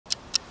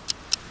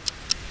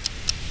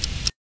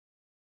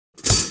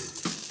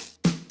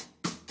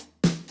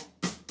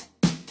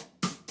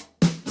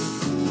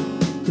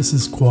This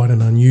is quite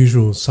an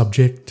unusual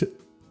subject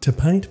to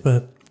paint,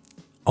 but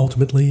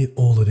ultimately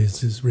all it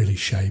is really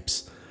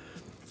shapes.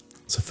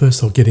 So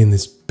first I'll get in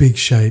this big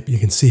shape. You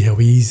can see how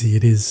easy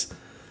it is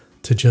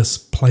to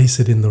just place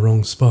it in the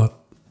wrong spot.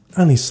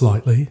 Only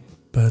slightly,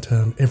 but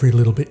every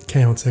little bit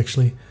counts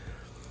actually.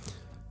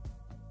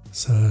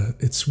 So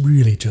it's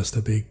really just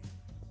a big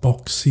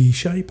boxy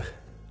shape.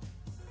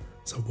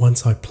 So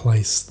once I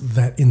place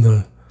that in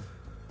the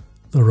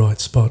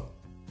right spot,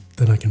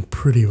 then I can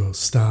pretty well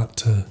start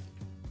to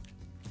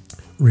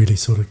really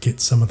sort of get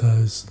some of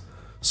those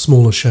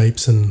smaller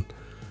shapes and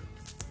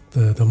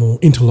the more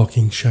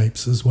interlocking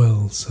shapes as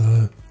well.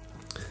 So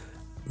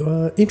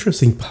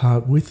interesting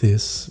part with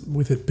this,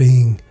 with it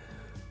being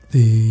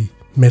the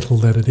metal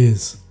that it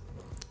is,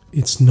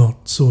 it's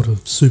not sort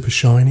of super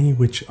shiny,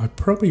 which I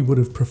probably would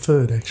have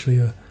preferred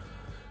actually,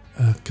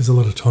 because a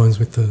lot of times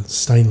with the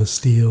stainless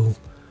steel,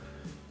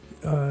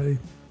 I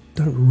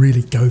don't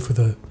really go for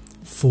the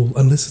full,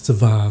 unless it's a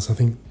vase. I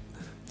think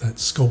that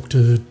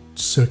sculpted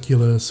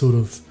circular sort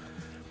of,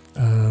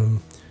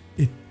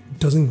 it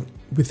doesn't,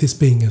 with this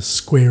being a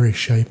squarish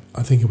shape,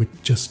 I think it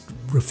would just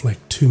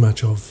reflect too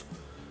much of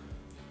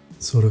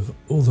sort of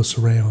all the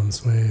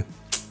surrounds where,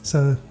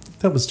 so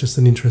that was just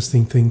an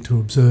interesting thing to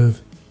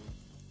observe.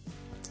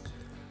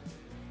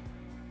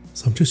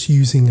 So I'm just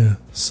using a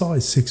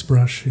size 6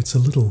 brush. It's a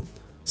little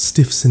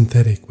stiff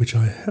synthetic, which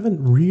I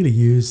haven't really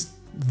used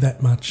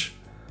that much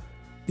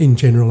in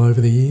general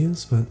over the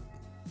years, but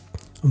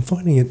I'm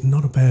finding it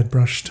not a bad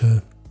brush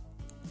to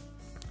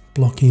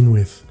block in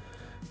with,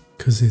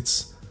 because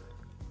it's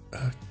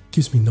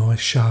gives me nice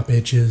sharp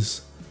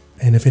edges.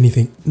 And if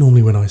anything,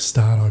 normally when I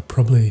start I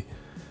probably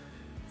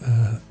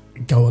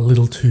go a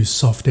little too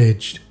soft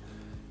edged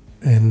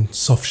and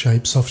soft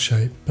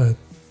shape, but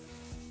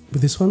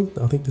with this one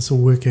I think this will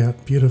work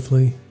out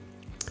beautifully.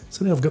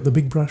 So now I've got the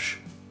big brush,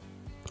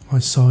 my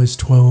size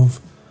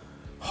 12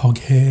 hog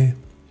hair.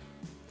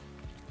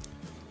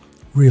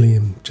 Really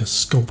am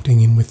just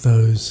sculpting in with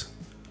those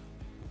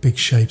big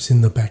shapes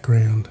in the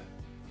background.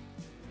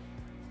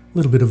 A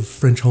little bit of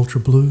French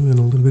Ultra Blue and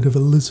a little bit of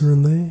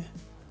alizarin there.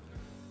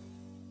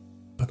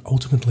 But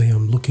ultimately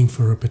I'm looking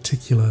for a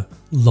particular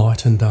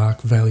light and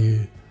dark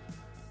value,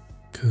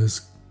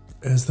 because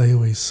as they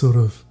always sort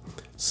of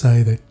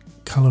say, that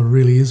colour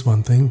really is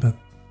one thing, but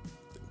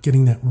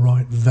getting that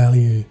right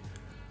value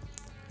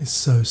is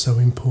so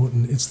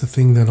important. It's the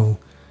thing that'll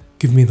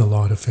give me the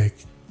light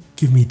effect,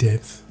 give me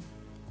depth.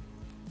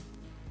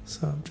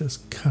 So I'm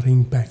just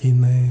cutting back in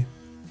there.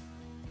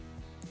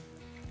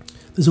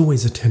 There's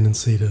always a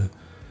tendency to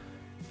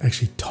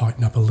actually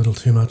tighten up a little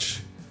too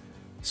much,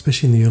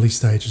 especially in the early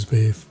stages,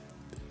 where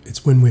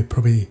it's when we're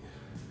probably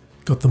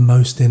got the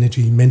most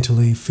energy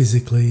mentally,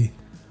 physically,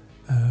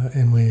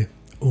 and we're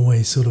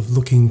always sort of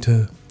looking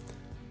to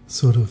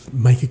sort of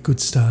make a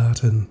good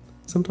start. And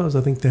sometimes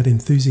I think that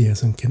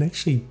enthusiasm can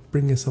actually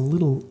bring us a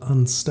little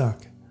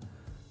unstuck.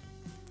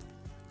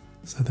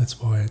 So that's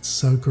why it's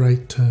so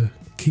great to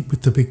keep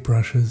with the big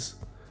brushes.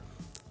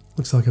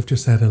 Looks like I've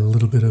just added a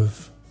little bit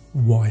of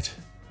white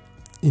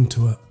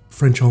into a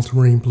French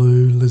ultramarine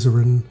blue,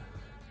 alizarin,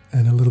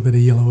 and a little bit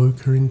of yellow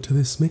ochre into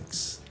this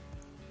mix.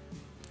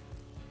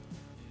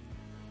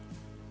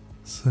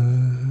 So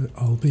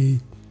I'll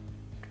be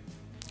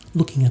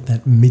looking at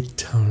that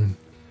mid-tone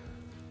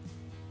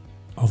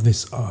of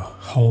this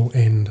whole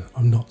end.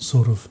 I'm not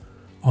sort of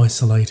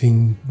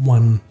isolating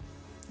one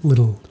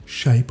little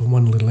shape or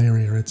one little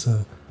area. It's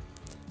a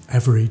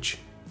average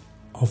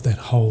of that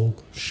whole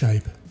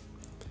shape.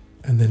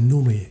 And then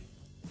normally,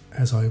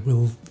 as I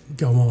will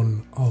go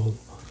on, I'll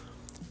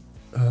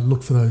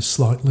look for those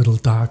slight little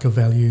darker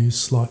values,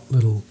 slight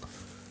little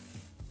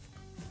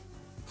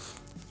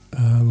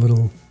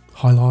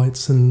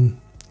highlights and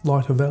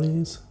lighter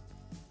values.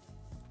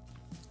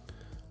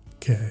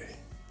 Okay,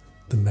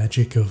 the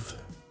magic of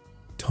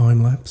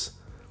time lapse.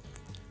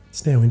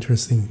 It's now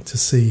interesting to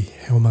see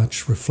how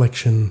much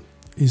reflection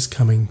is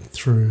coming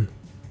through.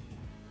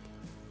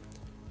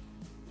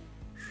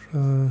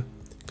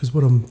 Because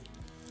what I'm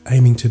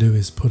aiming to do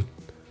is put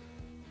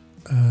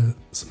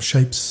some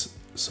shapes,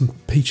 some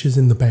peaches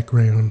in the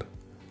background.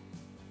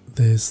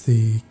 There's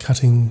the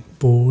cutting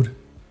board.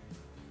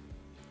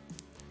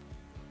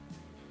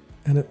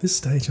 And at this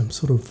stage I'm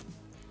sort of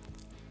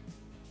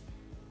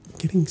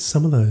getting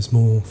some of those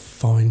more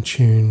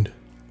fine-tuned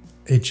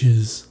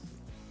edges.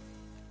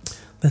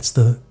 That's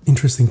the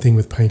interesting thing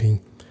with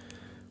painting.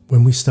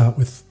 When we start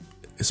with,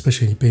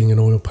 especially being an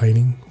oil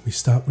painting, we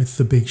start with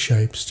the big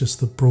shapes, just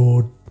the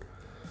broad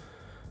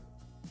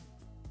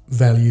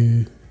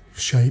value,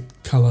 shape,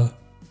 colour.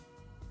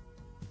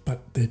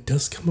 But there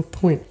does come a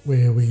point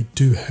where we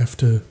do have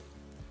to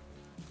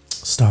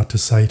start to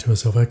say to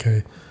ourselves,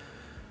 okay,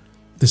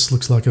 this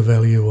looks like a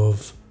value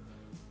of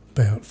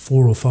about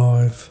 4 or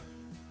 5.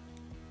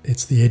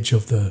 It's the edge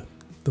of the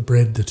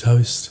bread, the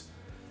toast.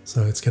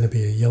 So it's going to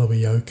be a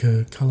yellowy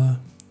ochre colour.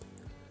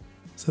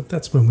 So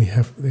that's when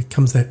there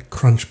comes that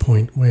crunch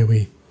point where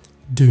we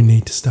do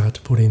need to start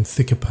to put in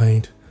thicker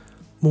paint,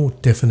 more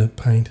definite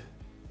paint.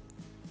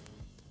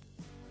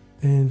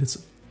 And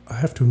I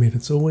have to admit,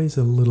 it's always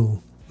a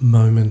little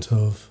moment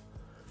of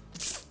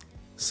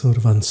sort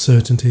of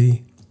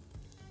uncertainty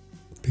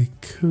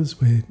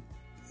because we're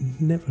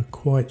never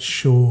quite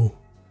sure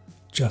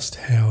just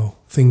how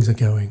things are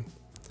going.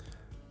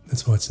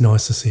 That's why it's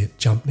nice to see it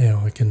jump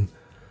now. I can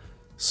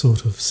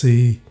sort of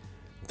see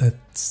that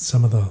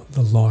some of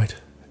the light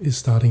is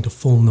starting to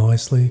fall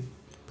nicely.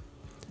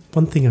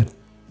 One thing I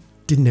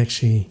didn't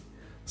actually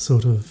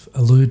sort of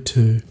allude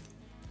to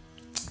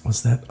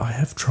was that I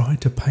have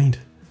tried to paint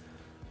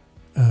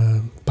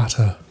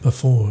butter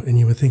before, and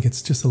you would think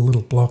it's just a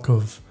little block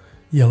of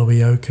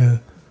yellowy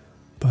ochre,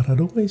 but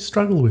I'd always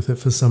struggle with it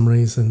for some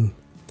reason.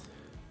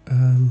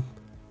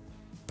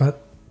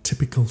 But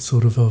typical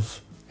sort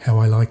of how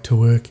I like to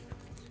work,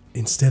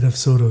 instead of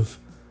sort of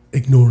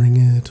ignoring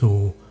it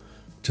or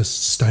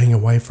just staying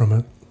away from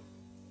it,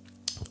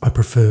 I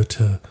prefer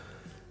to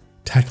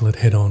tackle it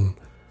head on,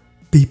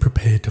 be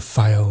prepared to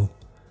fail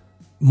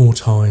more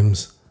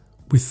times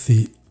with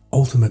the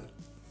ultimate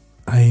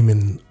aim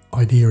and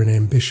idea and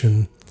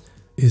ambition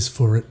is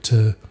for it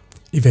to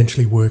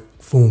eventually work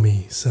for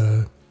me.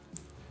 So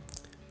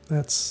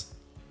that's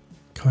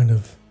kind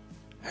of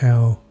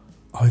how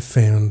I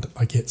found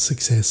I get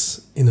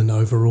success in an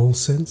overall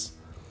sense,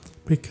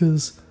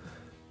 because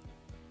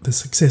the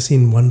success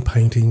in one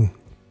painting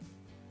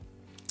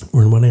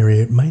or in one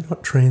area, it may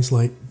not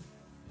translate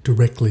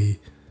directly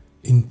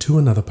into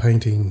another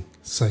painting,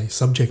 say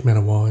subject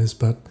matter wise,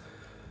 but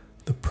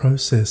the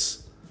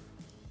process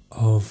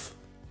of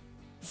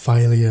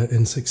failure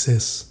and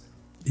success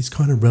is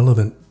kind of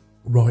relevant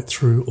right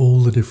through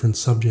all the different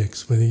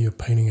subjects, whether you're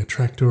painting a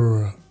tractor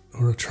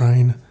or a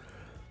train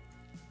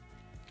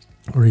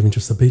or even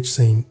just the beach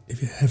scene.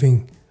 If you're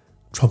having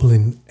trouble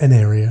in an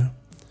area,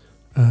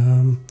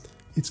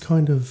 it's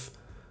kind of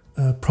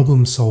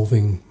problem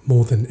solving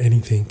more than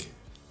anything.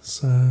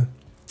 So,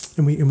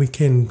 and we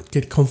can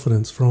get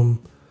confidence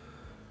from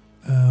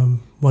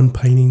one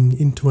painting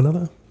into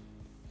another.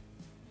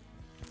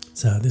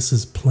 So this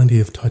is plenty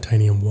of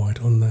titanium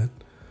white on that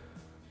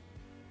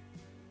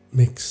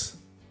mix.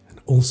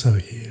 And also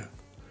here,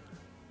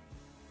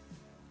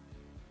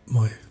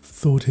 my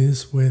thought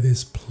is where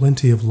there's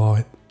plenty of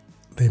light,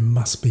 there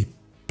must be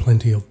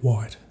plenty of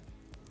white.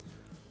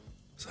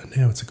 So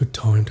now it's a good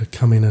time to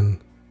come in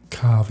and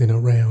carve in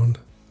around.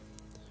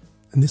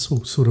 And this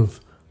will sort of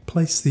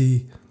place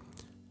the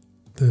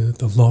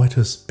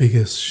lightest,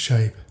 biggest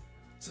shape.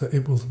 So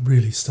it will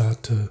really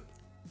start to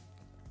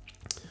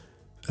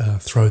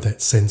throw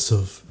that sense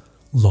of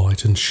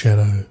light and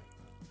shadow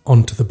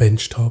onto the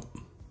bench top.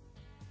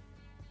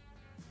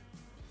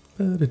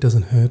 But it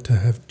doesn't hurt to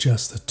have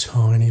just a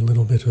tiny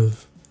little bit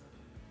of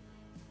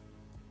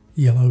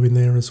yellow in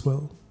there as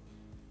well.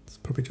 It's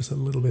probably just a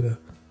little bit of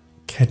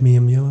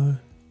cadmium yellow.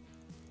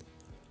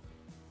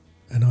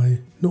 And I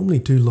normally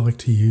do like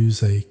to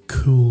use a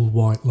cool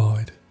white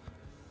light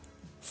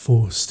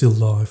for still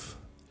life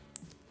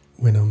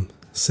when I'm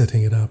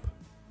setting it up.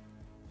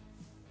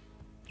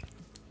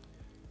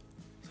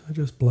 So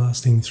just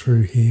blasting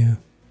through here,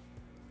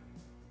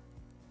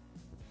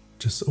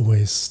 just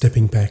always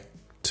stepping back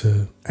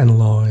to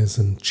analyse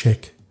and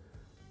check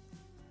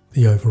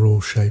the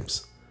overall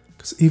shapes,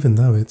 because even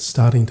though it's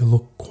starting to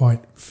look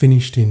quite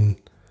finished in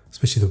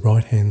especially the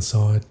right hand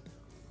side,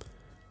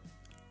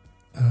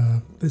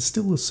 there's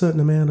still a certain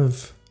amount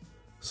of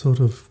sort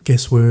of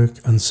guesswork,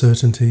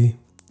 uncertainty.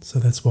 So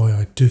that's why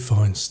I do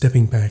find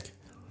stepping back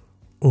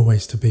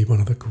always to be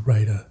one of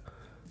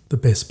the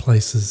best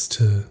places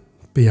to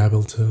be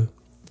able to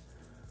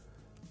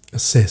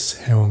assess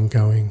how I'm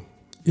going,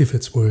 if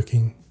it's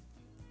working.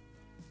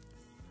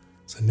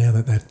 So now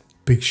that that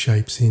big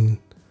shape's in,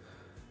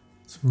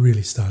 it's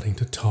really starting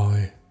to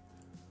tie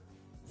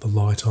the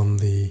light on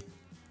the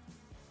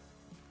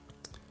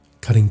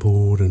cutting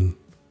board and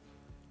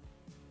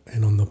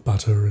on the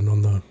butter and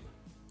on the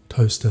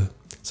toaster.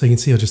 So you can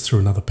see I just threw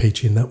another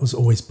peach in. That was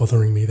always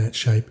bothering me, that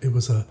shape. It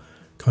was a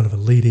kind of a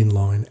lead-in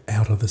line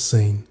out of the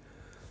scene.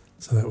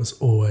 So that was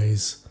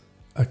always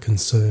a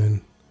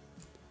concern.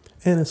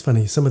 And it's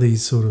funny, some of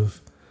these sort of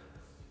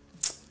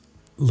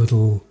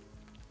little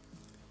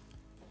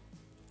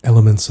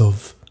elements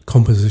of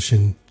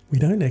composition we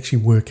don't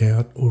actually work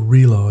out or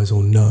realise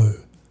or know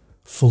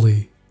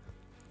fully.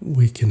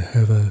 We can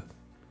have a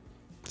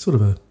sort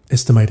of a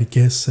estimated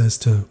guess as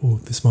to, oh,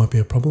 this might be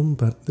a problem,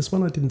 but this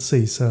one I didn't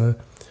see. So,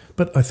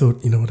 but I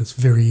thought, you know what, it's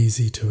very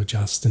easy to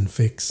adjust and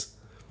fix.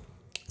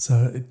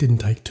 So it didn't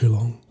take too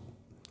long.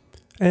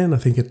 And I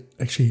think it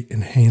actually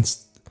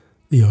enhanced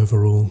the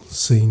overall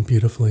scene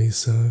beautifully.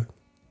 So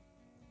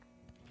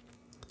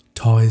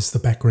ties the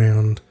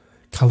background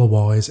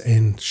colour-wise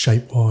and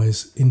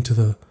shape-wise into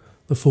the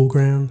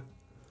foreground.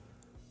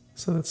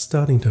 So that's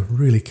starting to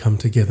really come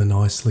together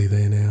nicely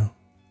there now.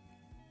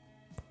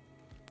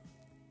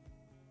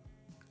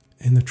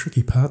 And the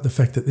tricky part, the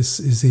fact that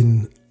this is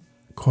in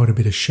quite a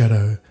bit of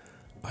shadow,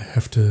 I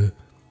have to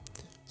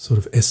sort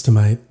of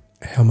estimate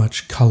how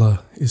much colour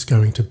is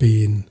going to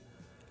be in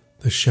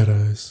the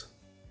shadows.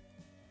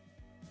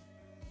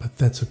 But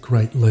that's a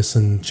great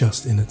lesson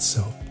just in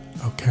itself.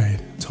 Okay,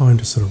 time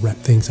to sort of wrap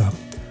things up.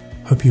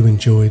 Hope you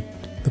enjoyed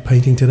the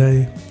painting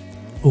today.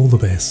 All the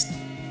best.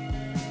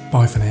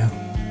 Bye for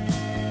now.